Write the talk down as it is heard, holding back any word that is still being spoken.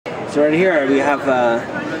So right here we have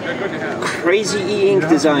crazy e-ink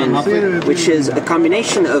design, which is a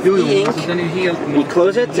combination of e-ink. You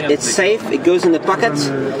close it, it's safe, it goes in the pocket.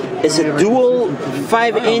 It's a dual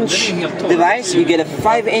 5-inch device. You get a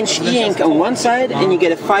 5-inch e-ink on one side and you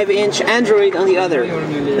get a 5-inch Android on the other.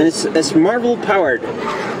 And it's Marvell powered.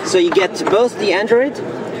 So you get both the Android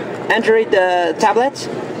tablet,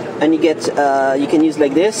 and you get you can use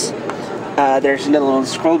like this. There's a little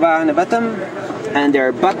scroll bar on the bottom, and there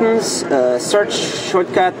are buttons, search,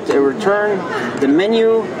 shortcut, return, the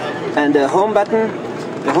menu, and the home button.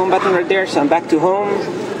 The home button right there, so I'm back to home.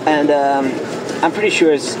 And I'm pretty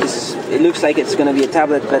sure it looks like it's going to be a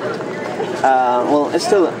tablet, but well, it's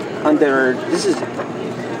still under.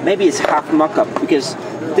 Maybe it's half mock-up, because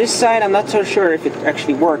this side I'm not so sure if it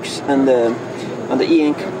actually works on the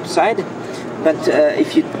e-ink side. But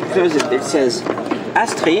if you close it, it says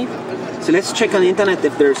Astri. So let's check on the internet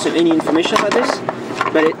if there's any information about this.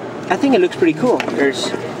 But I think it looks pretty cool.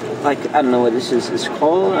 There's like, I don't know what this is. A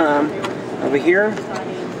scroll over here,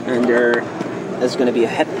 and there's going to be a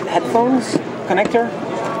headphones connector,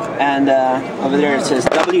 and over there it says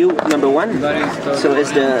W1. So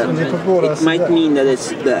it might mean that it's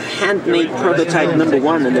the handmade prototype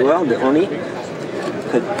 #1 in the world, the only.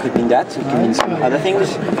 Could mean that. It could mean some other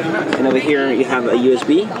things. And over here you have a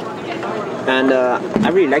USB. And I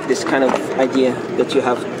really like this kind of idea that you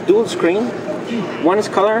have dual screen. One is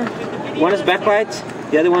color, one is backlight,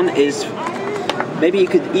 the other one is, maybe you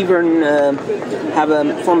could even have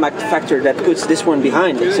a format factor that puts this one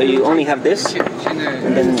behind, so you only have this,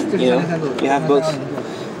 and then you have both.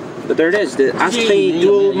 But there it is, the Astri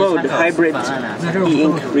dual mode hybrid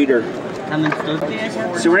e-ink reader.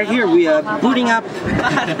 So right here we are booting up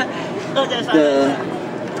the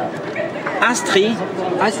Astri.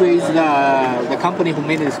 Astri is the company who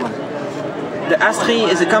made this one. The Astri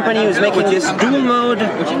is a company who's making this dual mode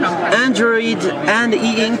Android and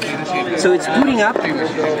e-ink. So it's booting up,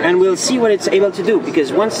 and we'll see what it's able to do,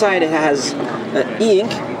 because one side has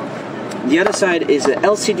e-ink, the other side is a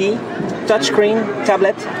LCD touchscreen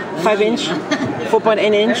tablet, 5-inch,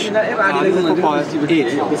 4.8-inch,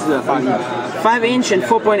 5-inch and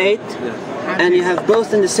 4.8, and you have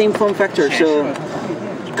both in the same form factor. So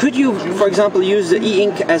could you, for example, use the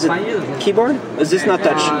e-ink as a keyboard? Is this not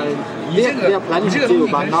touch? Yeah, planning to,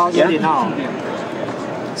 but not now.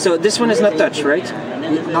 So this one is not touch, right?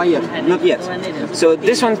 Not yet. Not yet. So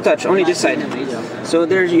this one's touch, only this side. So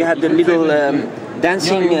there you have the little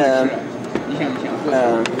dancing.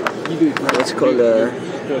 What's called?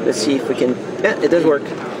 Let's see if we can. Yeah, it does work.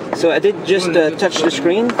 So I did just touch the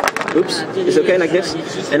screen. Oops, it's okay like this,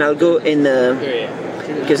 and I'll go in.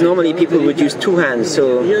 Because normally people would use two hands,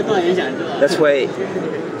 so that's why.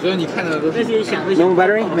 No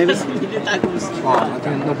battery, maybe?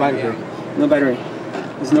 No battery. No battery.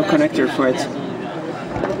 There's no connector for it.